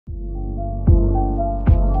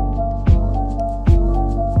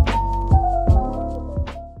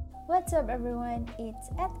What's up, everyone? It's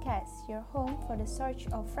Edcast, your home for the search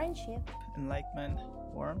of friendship. Enlightenment,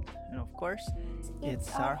 warmth, and of course, It's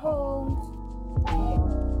it's our our home.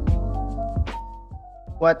 home.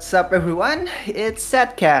 What's up, everyone? It's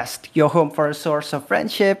Setcast, your home for a source of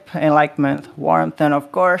friendship, enlightenment, warmth, and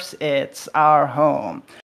of course, it's our home.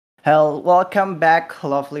 Hell, welcome back,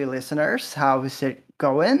 lovely listeners. How is it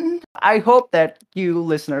going? I hope that you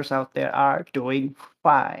listeners out there are doing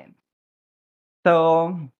fine.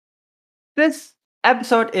 So, this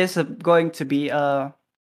episode is going to be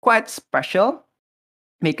quite special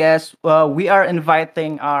because we are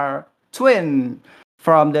inviting our twin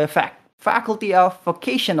from the Faculty of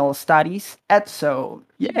Vocational Studies, EDSO.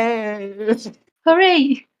 Yay!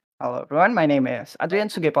 Hooray! Hello, everyone. My name is Adrian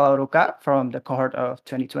Sugepalaruka from the cohort of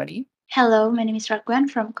 2020. Hello, my name is Rakwan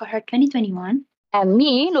from cohort 2021. And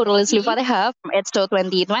me, Nurul Isli Fatihah from EDSO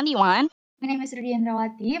 2021. My name is Rudy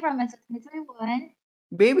Andrawati from EDSO 2021.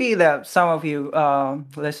 Maybe that some of you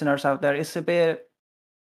listeners out there is a bit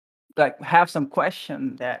like have some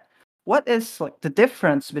question that what is like the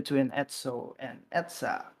difference between EDSO and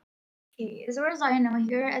EDSA? Okay, as far as I know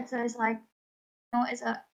here, EDSO is like, it's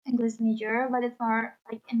a English major, but it's more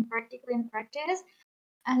like in practice.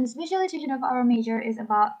 And the specialization of our major is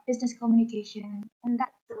about business communication, and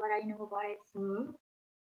that's what I know about it. So,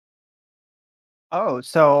 Oh,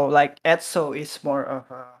 so like EDSO is more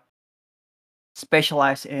of a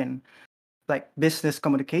specialized in like business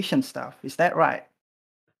communication stuff. Is that right?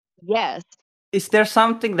 Yes. Is there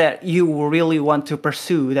something that you really want to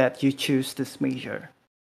pursue that you choose this major?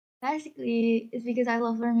 basically, it's because I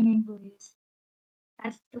love learning English.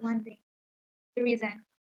 That's the one thing, the reason.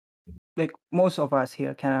 Like most of us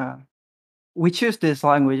here kind of we choose this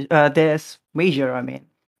language, this major. I mean,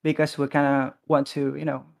 because we kind of want to,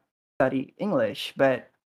 study English. But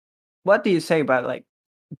what do you say about like,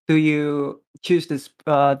 do you choose this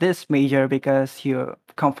major because you're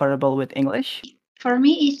comfortable with English? For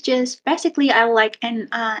me, it's just basically I like an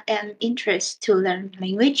interest to learn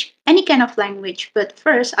language, any kind of language. But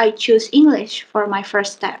first, I choose English for my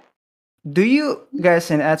first step. Do you guys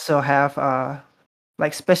in EDSO have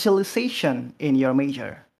like specialization in your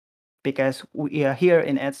major? Because we are here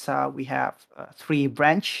in EDSA, we have three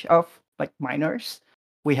branch of like minors.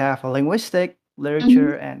 We have a linguistic,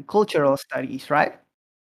 literature, and cultural studies, right?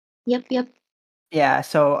 Yep. Yeah.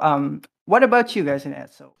 So, what about you guys in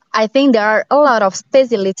EDSO? I think there are a lot of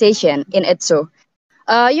specialization in EDSO.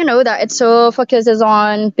 You know that EDSO focuses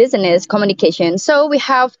on business communication. So we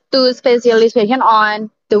have two specialization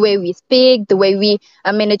on the way we speak, the way we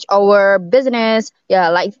manage our business. Yeah,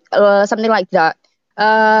 like something like that.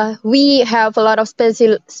 We have a lot of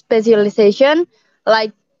specialization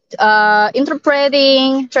like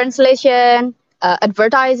interpreting, translation,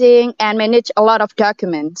 advertising, and manage a lot of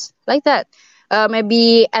documents like that.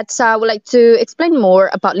 Maybe Etsa would like to explain more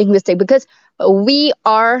about linguistics because we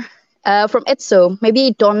are from ETSO.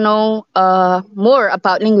 Maybe don't know more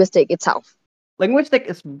about linguistics itself. Linguistic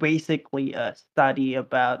is basically a study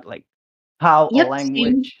about like how a Yep, same.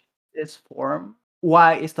 language is formed.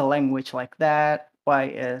 Why is the language like that? Why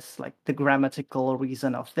is like the grammatical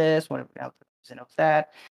reason of this? What about the reason of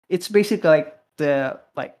that? It's basically like the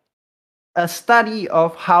like a study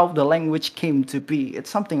of how the language came to be. It's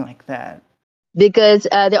something like that. Because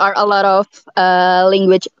there are a lot of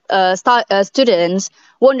language students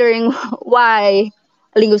wondering why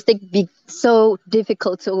linguistics be so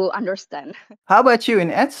difficult to understand. How about you in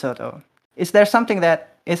EDSO though? Is there something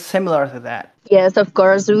that is similar to that? Yes, of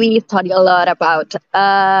course, we study a lot about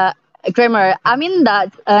grammar. I mean,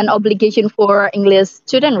 that's an obligation for English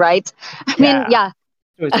student, right? I mean, Yeah. yeah,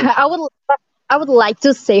 True. I would like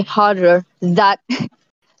to say harder that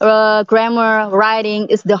grammar writing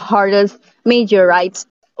is the hardest major, right?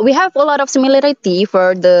 We have a lot of similarity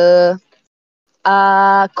for the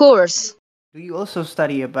course. Do you also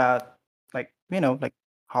study about like like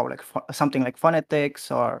how like something like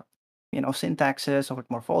phonetics or syntaxes or like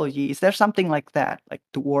morphology? Is there something like that, like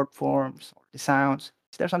the word forms or the sounds?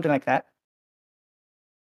 Is there something like that?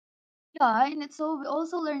 Yeah, and it's so we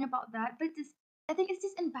also learn about that, but this I think it's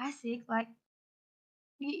just in basic. Like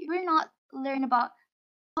we're not learn about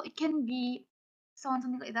how it can be sound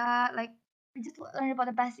something like that. Like we just learn about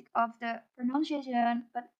the basic of the pronunciation,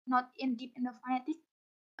 but not in deep in the phonetic.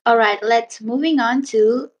 All right, let's moving on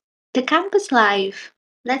to the campus life.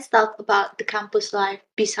 Let's talk about the campus life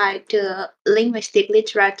beside the linguistic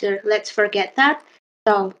literature. Let's forget that.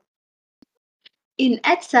 So, in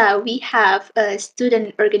ETSA, we have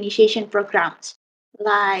student organization programs.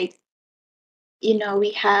 Like,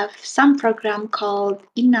 we have some program called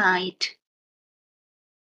Ignite,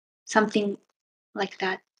 something like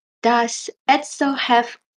that. Does ETSO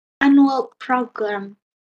have annual program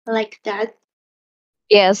like that?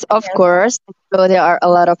 Yes, of course. So there are a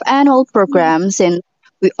lot of annual programs, and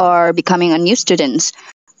we are becoming a new students.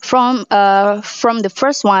 From the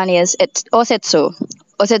first one is it's Osetsu.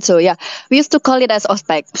 Osetsu, yeah. We used to call it as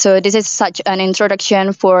OSPEC. So this is such an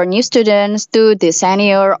introduction for new students to the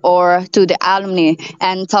senior or to the alumni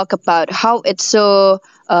and talk about how it's so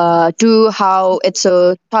do, how it's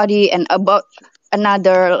so study and about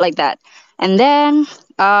another like that. And then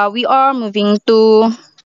we are moving to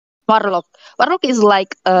Warlock. Warlock is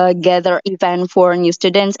like a gather event for new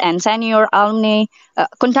students and senior alumni,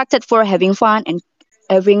 conducted for having fun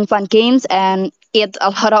games and eat a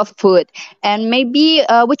lot of food. And maybe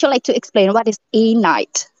would you like to explain what is a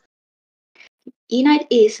night? eNight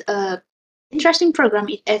is a interesting program.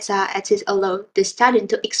 It allow the student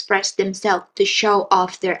to express themselves, to show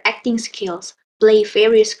off their acting skills, play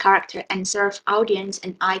various characters, and serve audience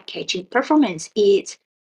an eye-catching performance. It's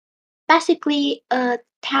basically a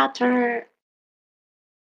theater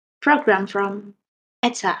program from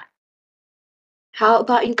ETSA. How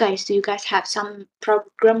about you guys? Do you guys have some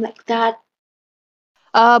program like that?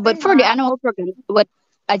 But for the annual program, what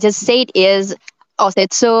I just said is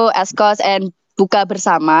Osetsu, Eskos, and Buka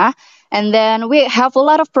Bersama. And then we have a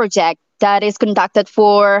lot of project that is conducted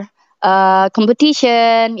for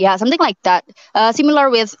competition, yeah, something like that. Similar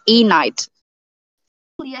with E-Night.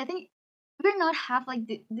 I think we're not have like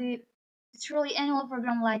the truly annual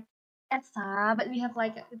program like ETSA, but we have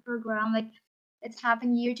like a program like it's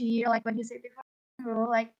happening year to year, like what you said before,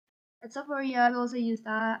 like at Sephoria, we also use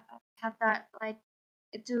that, have that like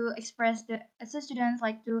to express the as a students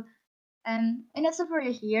like to, and in at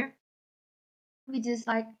Sephoria here, we just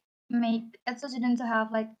like make as a student to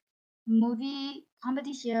have like movie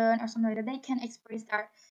competition or something like that. They can express their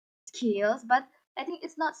skills, but I think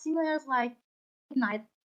it's not similar as like night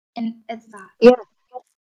and ETSA. Yeah,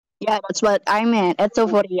 yeah, that's what I meant. It's so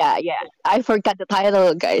for yeah. I forgot the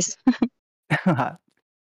title, guys. So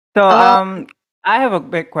Oh, I have a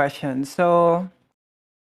big question. So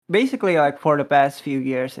basically, like for the past few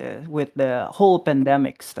years, with the whole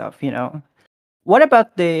pandemic stuff, what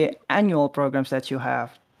about the annual programs that you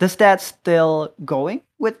have? Does that still going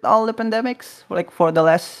with all the pandemics, like for the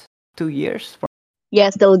last 2 years? Yeah,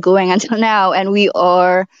 still going until now, and we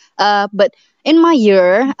are. But in my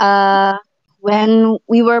year, when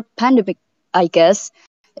we were pandemic, I guess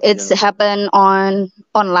it's happened on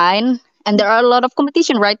online, and there are a lot of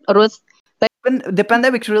competition, right, Ruth? When the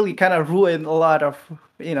pandemics really kind of ruined a lot of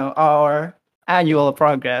our annual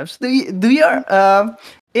programs. Do you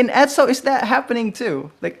in EDSO, is that happening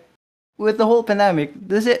too? Like with the whole pandemic,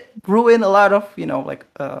 does it ruin a lot of like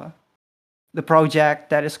the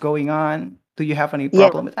project that is going on? Do you have any Yeah,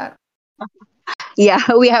 problem with that? yeah,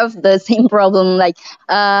 we have the same problem. Like,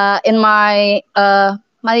 in my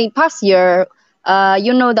past year,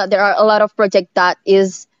 you know that there are a lot of project that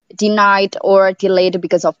is denied or delayed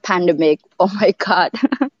because of pandemic. Oh my god.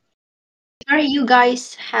 sorry, you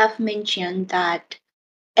guys have mentioned that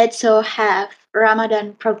ETSO have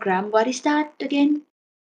Ramadan program. What is that again?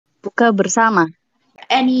 Buka bersama.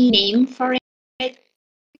 Any name for it?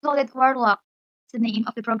 We call it Warlock. It's the name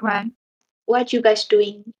of the program. What you guys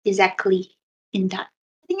doing exactly in that?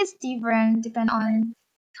 I think it's different depend on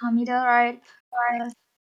committee, right? Because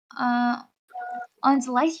uh, on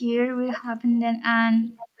the last year we happened then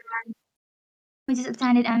and we just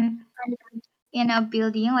attended and in a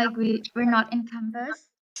building like we're not in campus.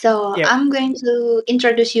 So Yep. I'm going to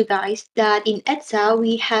introduce you guys that in ETSA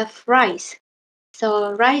we have RISE.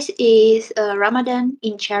 So RISE is Ramadan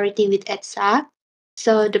in charity with ETSA.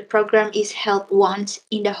 So the program is held once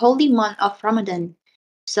in the holy month of Ramadan.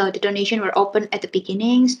 So the donation were open at the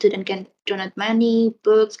beginning. Student can donate money,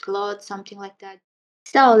 books, clothes, something like that.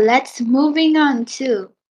 So let's moving on to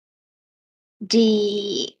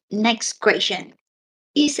the next question.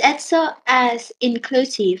 Is ETSA as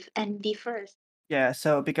inclusive and diverse? Yeah,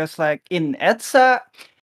 so because like in EDSA,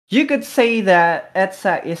 you could say that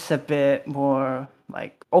EDSA is a bit more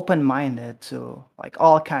like open-minded to like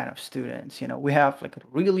all kind of students. We have like a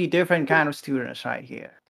really different kind of students right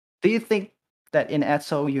here. Do you think that in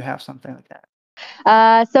EDSO you have something like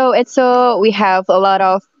that? So we have a lot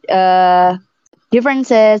of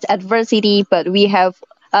differences, adversity,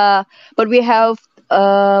 uh, but we have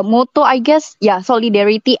motto, I guess. Yeah,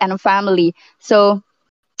 solidarity and family. So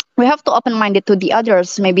we have to open minded to the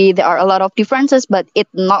others. Maybe there are a lot of differences, but it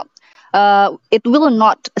will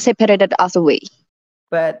not separate us away.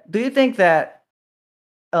 But do you think that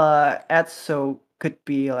EDSO could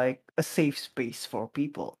be like a safe space for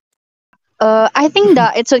people? I think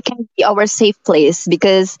that it can be our safe place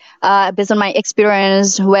because, based on my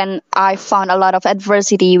experience, when I found a lot of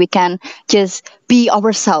adversity, we can just be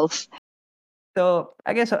ourselves. So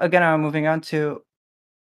I guess again, I'm moving on to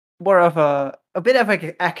more of a bit of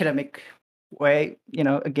like academic way.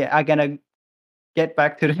 Again, I'm gonna get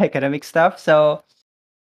back to the academic stuff. So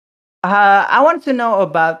I wanted to know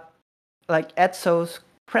about like EDSO's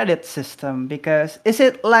credit system, because is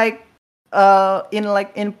it like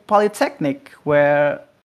in Polytechnic where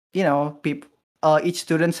people each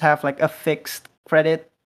students have like a fixed credit.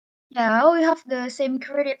 Yeah, we have the same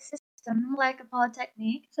credit system like a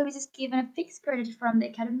polytechnic, so we just given a fixed credit from the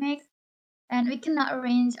academics, and we cannot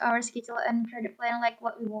arrange our schedule and credit plan like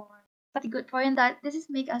what we want. But the good point that this is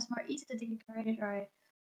make us more easy to take the credit, right?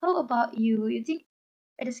 How about you? You think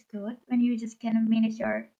it is good when you just can manage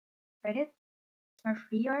your credit more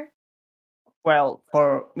free or? Well,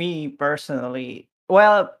 for me personally,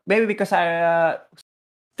 well, maybe because I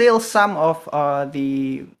still some of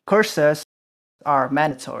the courses are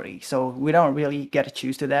mandatory, so we don't really get to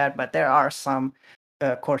choose to that. But there are some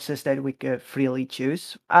courses that we could freely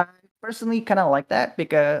choose. I personally kind of like that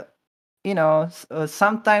because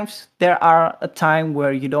sometimes there are a time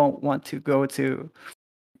where you don't want to go to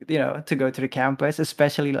the campus,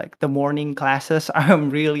 especially like the morning classes. I'm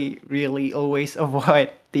really, really always avoid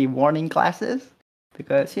the morning classes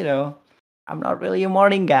because I'm not really a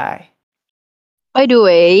morning guy. By the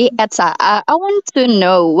way, Etsa, I want to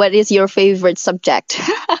know what is your favorite subject?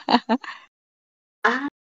 I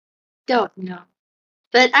don't know.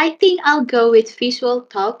 But I think I'll go with visual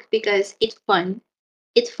talk because it's fun.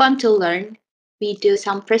 It's fun to learn. We do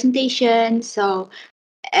some presentations, so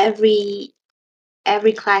every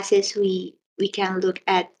every classes we can look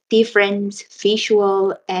at different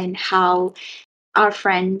visual and how our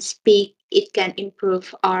friends speak. It can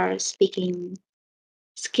improve our speaking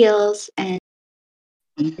skills and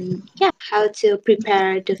yeah, how to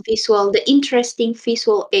prepare the interesting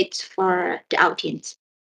visual aids for the audience.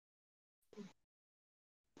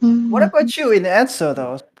 What Mm. about you in EDSO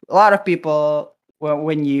though? A lot of people,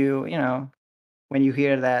 when you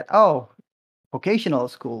hear that, oh, vocational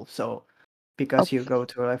school, so Oh. because you go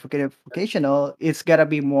to like vocational, it's gotta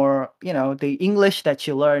be more, the English that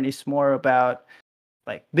you learn is more about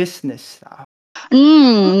like business stuff.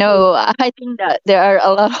 No, I think that there are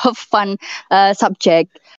a lot of fun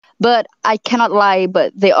subject, but I cannot lie,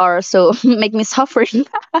 but they are so make me suffering,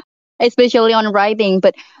 especially on writing.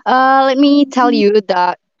 But let me tell you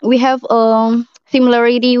that we have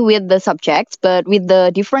similarity with the subjects, but with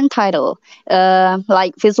the different title.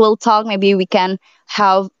 Like visual talk, maybe we can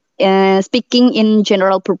have speaking in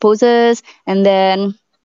general purposes, and then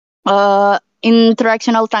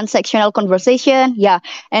interactional transactional conversation. Yeah,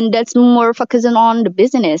 and that's more focusing on the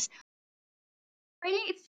business. I think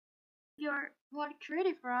it's your more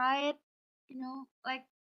creative, right? Like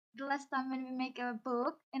the last time when we make a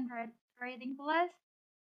book in writing class,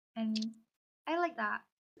 and I like that.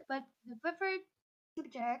 But the preferred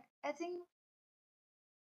subject, I think,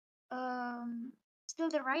 um, still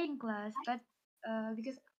the writing class. But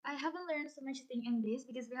because I haven't learned so much thing in this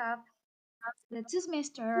because we have the two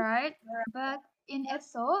semester, right? But in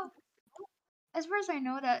ETSO, as far as I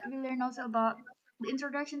know, that we learn also about the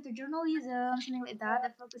introduction to journalism, something like that,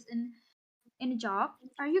 that focus in a job.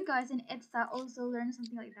 Are you guys in ETSA also learn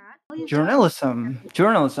something like that? Journalism.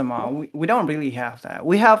 Journalism, we don't really have that.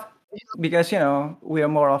 We have, because we are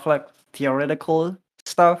more of like theoretical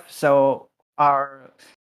stuff, so our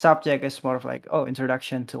subject is more of like, oh,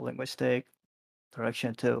 introduction to linguistic,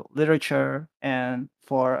 introduction to literature, and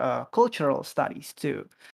for cultural studies too.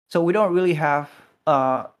 So we don't really have,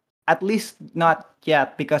 at least not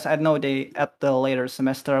yet, because I know they at the later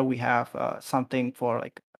semester we have something for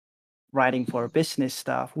like writing for business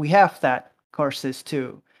stuff. We have that courses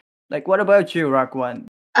too. Like, what about you, Rakwan?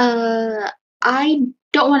 Uh, I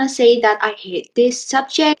don't want to say that I hate this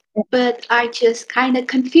subject, but I just kind of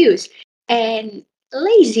confused and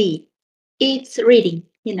lazy. It's reading.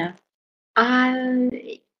 I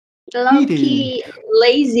low Reading. key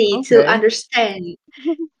lazy to Okay. understand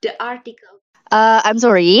the article. I'm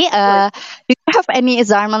sorry. What? Do you have any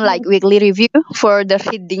assignment like weekly review for the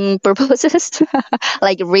reading purposes?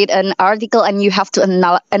 Like read an article and you have to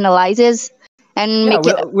analyze it and Yeah, make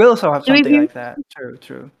it we also have a something review. like that. True,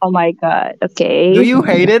 true. Oh my god. Do Okay. you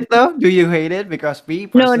hate it though? Do you hate it? Because me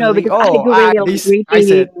No, no, personally, because I oh, do I really like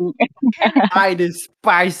despise it. reading. I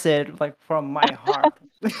despise it like from my heart.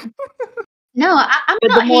 No, I'm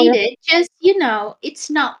But the not more hate it. Just it's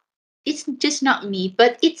not. It's just not me.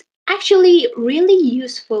 But it's actually really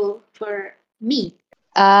useful for me.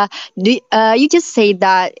 Uh, you just say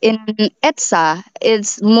that in ETSA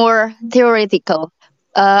it's more theoretical.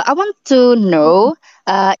 I want to know,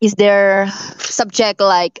 is there subject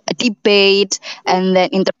like a debate and then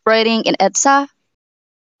interpreting in ETSA?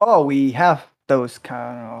 Oh, we have those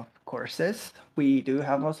kind of courses. We do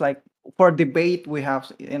have those like for debate. We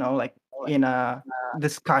have like in a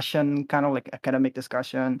discussion, kind of like academic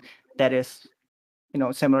discussion that is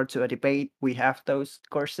similar to a debate. We have those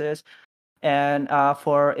courses, and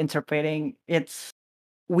for interpreting,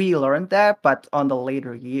 we learned that, but on the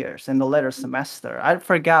later years in the later semester. I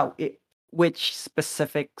forgot which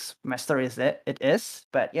specific semester is it. It is,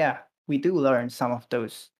 but yeah, we do learn some of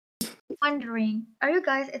those. Wondering, are you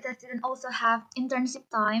guys at that student also have internship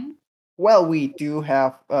time? Well, we do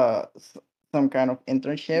have some kind of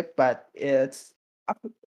internship, but it's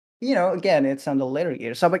again, it's on the later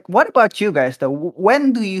years. So, like, what about you guys though?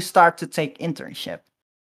 When do you start to take internship?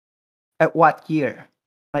 At what year?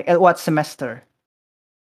 Like, at what semester?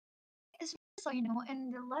 So in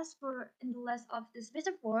the last of the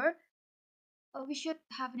semester 4, we should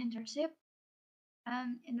have an internship,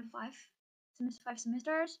 and in the 5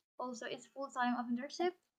 semesters also it's full time of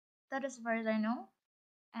internship. That is as far as I know.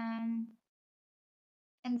 And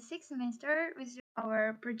in the 6th semester we do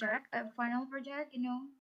our project, a final project.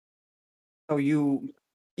 So you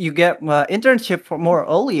get internship for more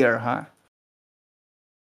earlier, huh?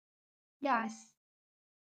 Yes.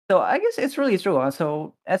 So I guess it's really true.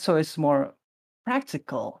 So ESO is more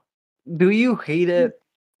practical. Do you hate it?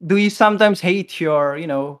 Do you sometimes hate your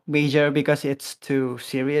major because it's too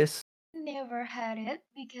serious? Never had it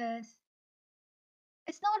because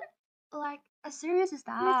it's not like as serious as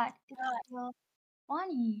that. It's still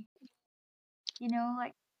funny.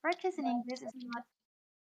 Like practicing English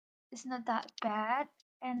is not that bad,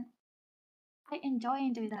 and I enjoy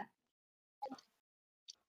doing that.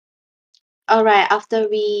 All right, after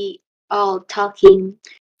we all talking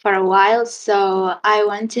for a while, so I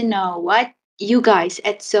want to know what you guys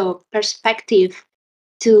at so perspective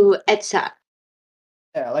to ETSA.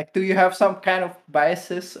 Yeah, like do you have some kind of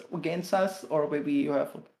biases against us, or maybe you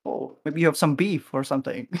have some beef or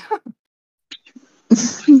something?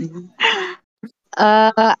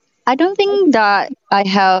 I don't think that I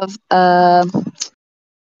have. I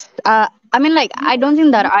mean, like, I don't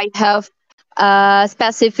think that I have a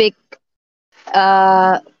specific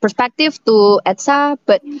perspective to ETSA,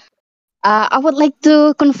 but I would like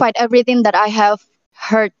to confide everything that I have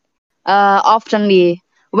heard oftenly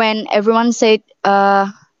when everyone said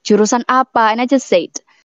jurusan apa, and I just said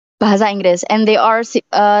bahasa Inggris, and they are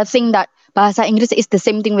think that bahasa Inggris is the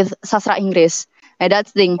same thing with sastra Inggris. And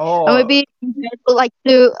that's the thing. And Oh, maybe I would like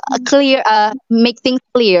to make things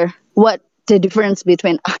clear what the difference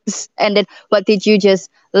between us, and then what did you just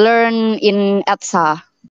learn in ETSA?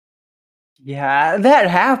 yeah, that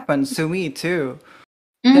happens to me too.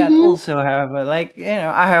 That Mm-hmm. also have like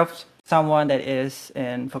I have someone that is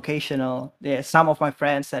in vocational. Yeah, some of my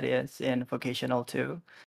friends that is in vocational too.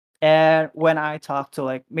 And when I talk to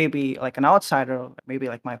like maybe like an outsider, maybe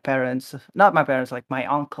like my parents, not my parents, like my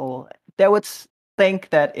uncle, they would think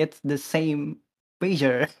that it's the same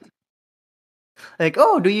major. Like,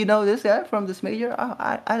 oh, do you know this guy from this major? Oh,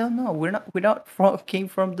 I don't know. We're not came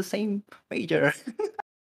from the same major.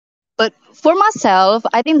 But for myself,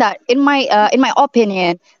 I think that in my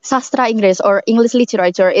opinion, sastra English or English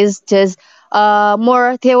literature is just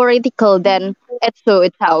more theoretical than ETSO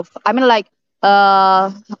itself. I mean, like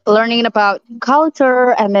learning about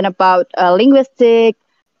culture and then about linguistic,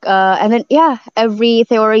 and then yeah, every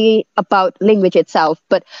theory about language itself.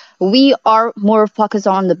 But we are more focused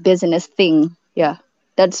on the business thing. Yeah,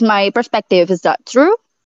 that's my perspective. Is that true?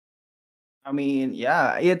 I mean,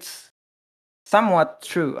 yeah, it's somewhat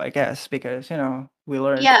true, I guess, because we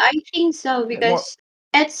learn Yeah, I think so more. because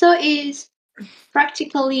ETSO is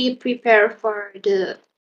practically prepared for the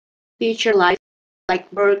future life, like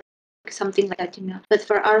work, something like that. But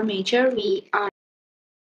for our major, we are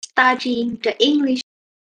studying the English,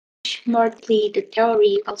 mostly the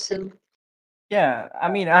theory also. Yeah, I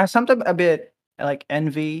mean, I sometimes a bit like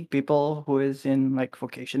envy people who is in like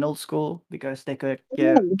vocational school because they could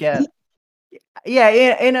get yeah,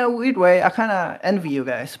 in a weird way. I kind of envy you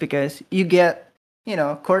guys because you get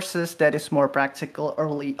courses that is more practical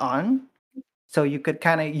early on, so you could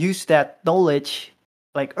kind of use that knowledge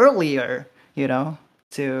like earlier,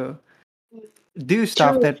 to do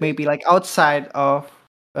stuff True. that maybe like outside of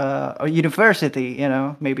a university.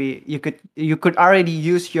 Maybe you could already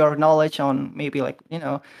use your knowledge on maybe like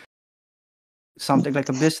something like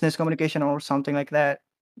a business communication or something like that.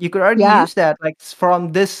 You could already Yeah. use that like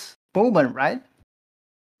from this moment, right?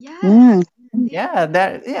 Yes. Mm. Yeah,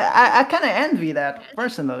 that yeah, I kind of envy that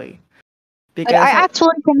personally I because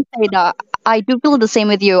actually can say that I do feel the same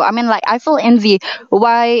with you. I mean, like I feel envy.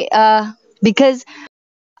 Why? Because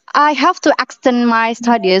I have to extend my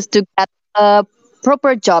studies to get a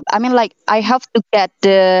proper job. I mean, like I have to get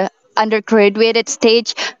the undergraduate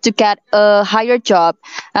stage to get a higher job.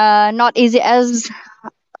 Not easy as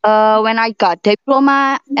when I got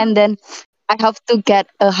diploma, and then I have to get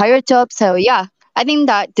a higher job. So yeah, I think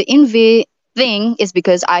that the envy thing is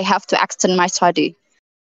because I have to extend my study.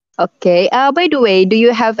 Okay. By the way, do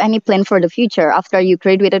you have any plan for the future after you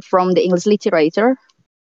graduated from the English literature?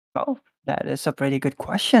 oh, that is a pretty good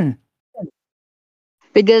question.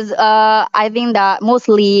 Because I think that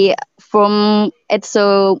mostly from it's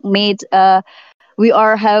so made we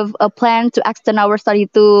are have a plan to extend our study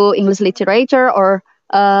to English literature or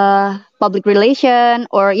public relation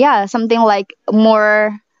or yeah something like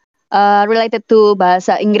more related to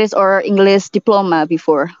bahasa Inggris or English diploma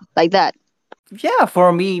before like that. Yeah,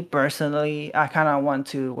 for me personally, I kind of want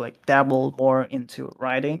to like dabble more into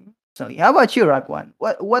writing. So, how about you, Ragwan?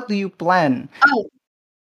 What do you plan Oh,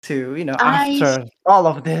 to, I after all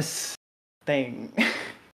of this thing?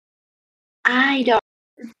 I don't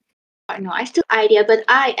know. I still idea, but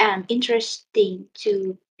I am interesting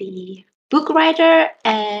to be book writer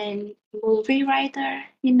and movie writer.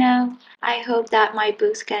 I hope that my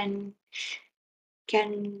books can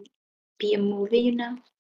be a movie.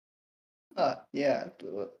 Yeah,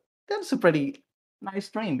 that's a pretty nice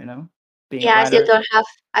dream, being a Yeah, writer.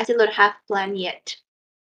 I still don't have plan yet.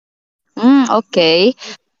 Okay,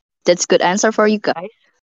 that's good answer for you guys.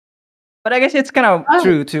 But I guess it's kind of Oh,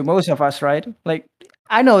 true to most of us, right? Like,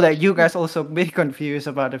 I know that you guys also be confused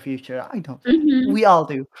about the future. I know that. mm-hmm. We all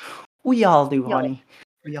do. We all do, Yeah. honey.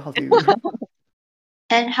 We all do.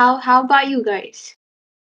 And how about you guys?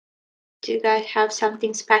 Do you guys have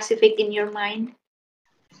something specific in your mind?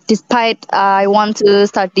 Despite I want to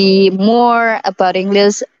study more about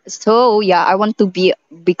English, so yeah, I want to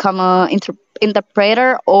become a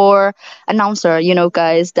interpreter or announcer. You know,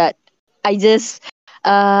 guys, that I just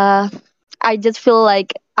uh, I just feel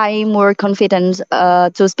like I'm more confident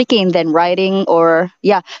to speaking than writing, or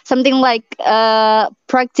yeah, something like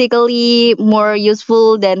practically more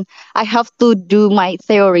useful than I have to do my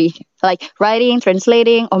theory, like writing,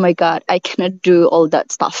 translating. Oh my god, I cannot do all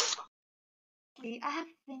that stuff. Okay, I have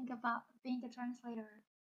to think about being a translator.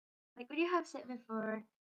 Like what you have said before,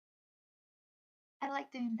 I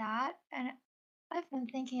like doing that, and I've been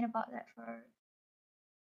thinking about that for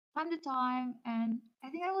time to time, and I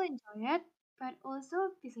think I will enjoy it. But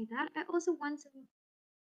also, besides that, I also want to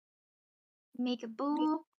make a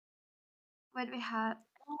book what we have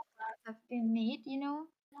been made,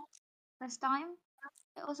 last time.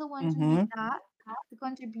 I also want to make Mm-hmm. that to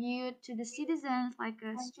contribute to the citizens, like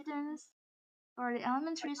students or the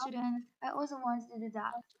elementary students. I also want to do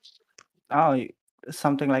that. Oh,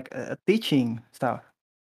 something like teaching stuff.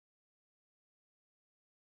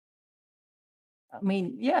 I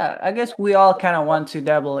mean, yeah, I guess we all kind of want to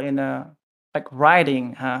dabble in like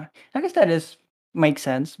writing, huh? I guess that is makes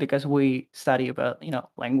sense because we study about,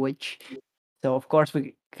 language. So of course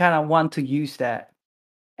we kind of want to use that.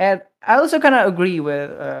 And I also kind of agree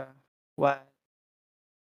with what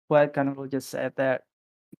Kanul just said that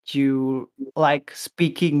you like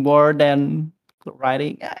speaking more than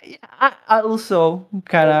writing. I also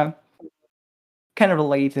kind of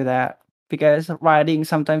relate to that because writing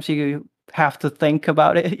sometimes you have to think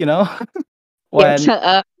about it, Yes, when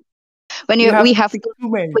when you have we to have think to too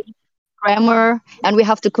many. fix grammar and we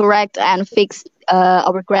have to correct and fix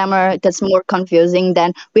our grammar, that's more confusing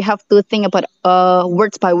than we have to think about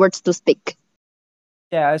words by words to speak.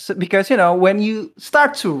 Yeah, because when you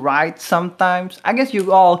start to write, sometimes I guess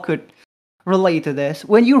you all could relate to this.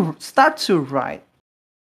 When you start to write,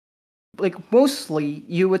 like mostly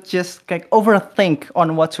you would just like overthink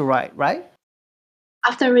on what to write, right?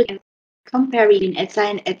 After reading, comparing essay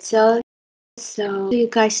and Excel, so do you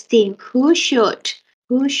guys think who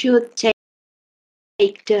should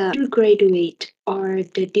take the undergraduate or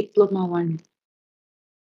the diploma one?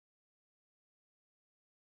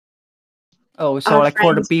 Oh, so Our like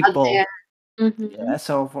for the friends out people. there, Yeah,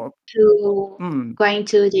 so for who mm, going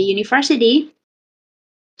to the university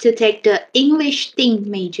to take the English thing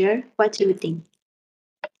major. What do you think?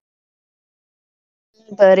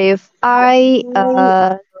 But if I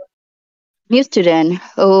new student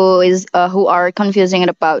who are confusing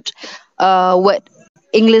about what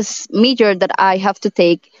English major that I have to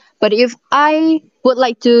take. But if I would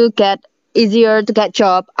like to get easier to get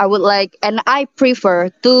job, I would like and I prefer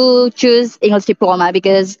to choose English diploma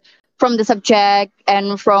because from the subject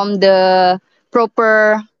and from the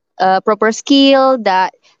proper proper skill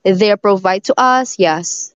that they provide to us,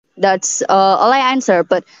 yes, that's all I answer.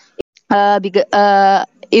 But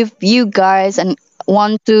if you guys and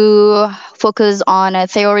want to focus on a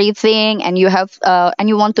theory thing, and you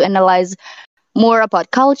want to analyze more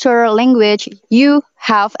about culture, language, you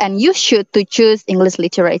have and you should to choose English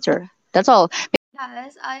literature. That's all.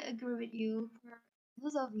 Yes, I agree with you. For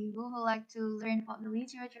those of you who like to learn about the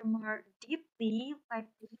literature more deeply, like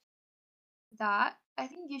that, I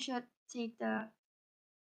think you should take the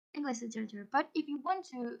English literature. But if you want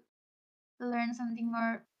to learn something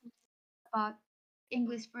more about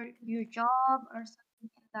English for your job or something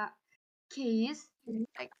in that case,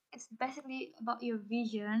 like it's basically about your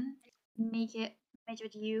vision, make it match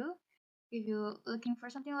with you. If you're looking for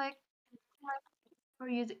something like for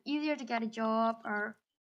you to easier to get a job or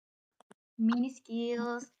mini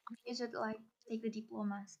skills, you should like take the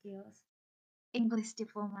diploma skills, English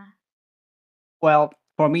diploma. Well,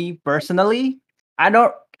 for me personally, I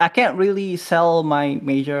can't really sell my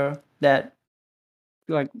major that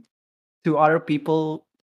like to other people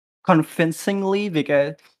convincingly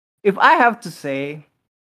because if I have to say,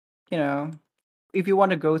 you know, if you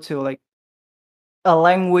want to go to like a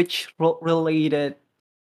language related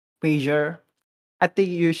major, I think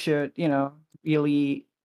you should, really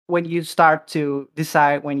when you start to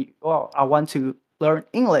decide when you, oh, I want to learn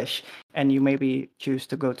English and you maybe choose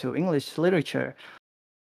to go to English literature,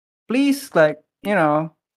 please like,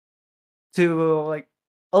 to like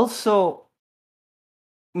also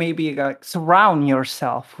maybe like surround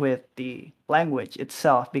yourself with the language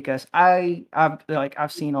itself because I've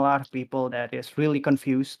seen a lot of people that is really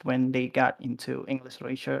confused when they got into English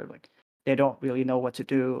literature. Like they don't really know what to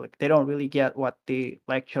do. Like they don't really get what the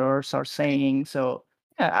lecturers are saying. So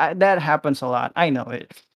yeah, that happens a lot. I know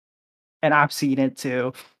it, and I've seen it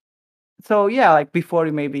too. So yeah, like before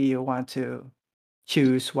maybe you want to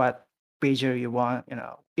choose what major you want,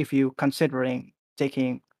 if you considering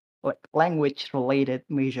taking like language related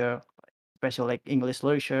major, especially like English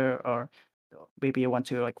literature or maybe you want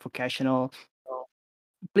to like vocational,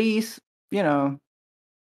 please, you know,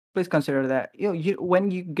 please consider that you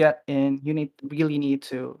when you get in, you really need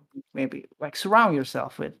to maybe like surround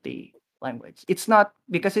yourself with the language. It's not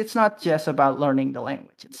because it's not just about learning the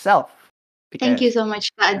language itself, Thank you because so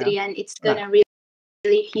much, Kak you know, Adrian. It's uh, gonna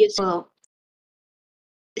really useful.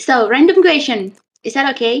 So, random question. Is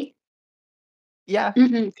that okay? yeah,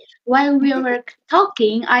 Mm-hmm. While we were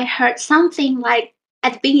talking, I heard something like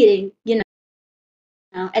at the beginning,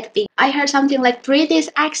 at the beginning, I heard something like British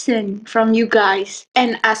accent from you guys,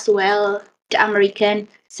 and as well the American.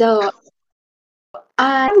 So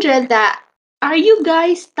I wonder that are you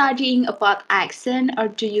guys studying about accent, or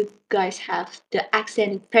do you guys have the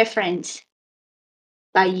accent preference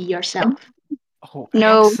by yourself? oh,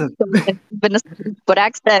 No, accent. even but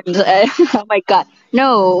accent. Oh my god.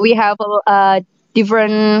 No, we have a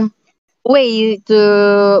different way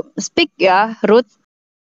to speak. Yeah, root.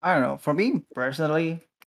 I don't know. For me personally,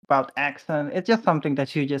 about accent, it's just something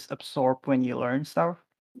that you just absorb when you learn stuff.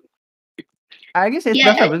 I guess it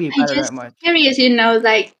Yeah, doesn't really I matter that just much. curious,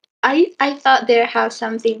 like I thought there have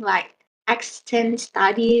something like accent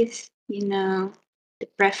studies, the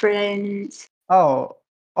preference. Oh,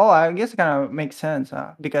 I guess it kind of makes sense,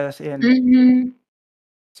 because Mm-hmm.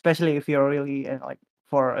 especially if you're really like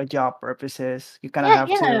for a job purposes, you kind of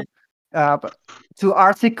Yeah, have yeah. but to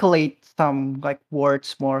articulate some like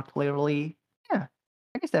words more clearly. Yeah,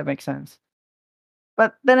 I guess that makes sense.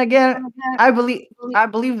 But then again, I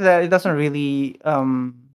believe that it doesn't really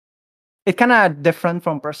it kind of different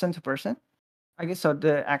from person to person. I guess so.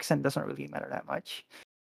 The accent doesn't really matter that much.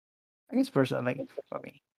 I guess personally for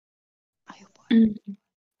me. Mm.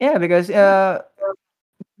 Yeah, because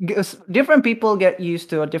different people get used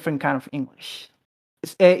to a different kind of English.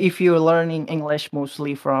 If you're learning English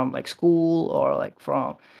mostly from like school or like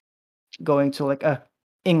from going to like a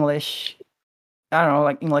English, I don't know,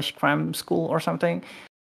 like English cram school or something,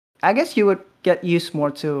 I guess you would get used more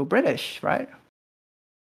to British, right?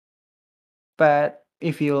 But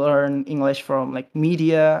if you learn English from like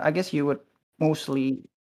media, I guess you would mostly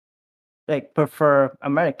like prefer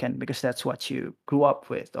American because that's what you grew up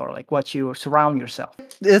with or like what you surround yourself.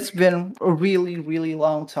 It's been a really, really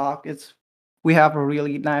long talk. We have a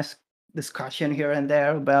really nice discussion here and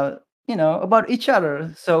there about about each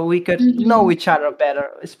other so we could know Mhm. each other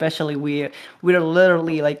better, especially we're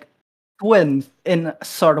literally like twins in a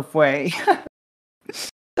sort of way.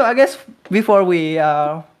 So I guess before we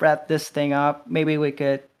wrap this thing up, maybe we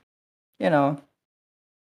could, you know,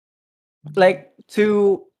 like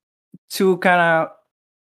to kind of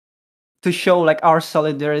to show like our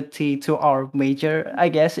solidarity to our major, I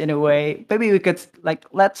guess, in a way. Maybe we could like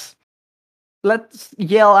let's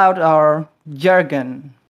yell out our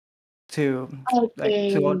jargon to to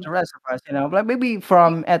Okay. the rest of us, like maybe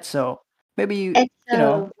from Etso. Maybe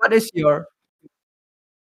Etso. what is your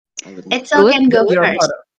Etso Ruth, can go your first.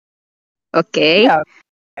 motto? okay. Yeah.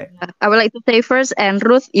 Okay. I would like to say first, and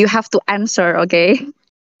Ruth, you have to answer, okay?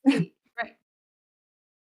 Right.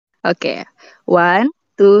 Okay. 1,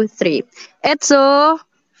 2, 3. Etso.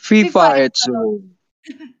 FIFA FIFA Etso.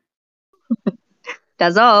 Etsu.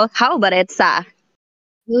 That's all. How about Etsa?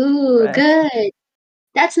 Ooh, Right. good.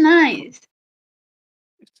 That's nice.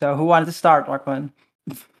 So who wanted to start, Markman?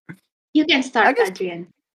 You can I start, guess. Adrian.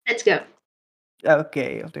 Let's go.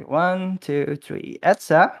 Okay. Okay. 1, 2, 3.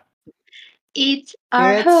 Etsa. It's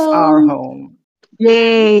our It's our home. home.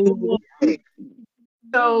 Yay.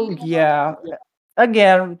 So Yay. yeah.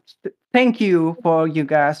 Again, thank you for you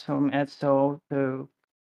guys from Etso to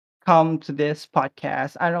come to this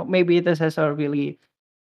podcast. I don't. Maybe this is a really,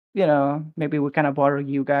 maybe we kind of bother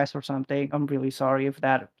you guys or something. I'm really sorry if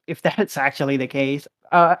that's actually the case.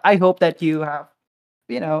 I hope that you have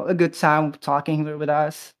a good time talking here with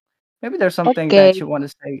us. Maybe there's something that Okay. you want to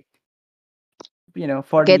say,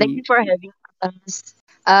 for Okay, thank the you for having us.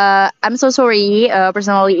 I'm so sorry,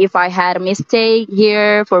 personally, if I had a mistake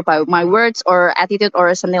here for my words or attitude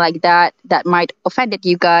or something like that that might offended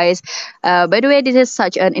you guys. By the way, this is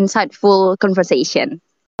such an insightful conversation.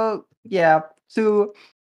 yeah, to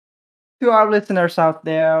our listeners out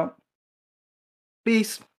there,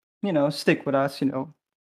 please, stick with us.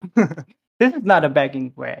 This is not a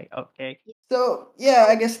begging way, okay? So yeah,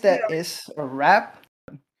 I guess that is a wrap.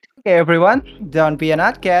 Okay, everyone, don't be an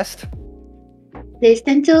outcast.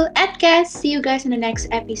 Listen to Edcast. See you guys in the next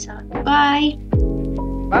episode. Bye.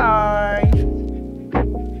 Bye.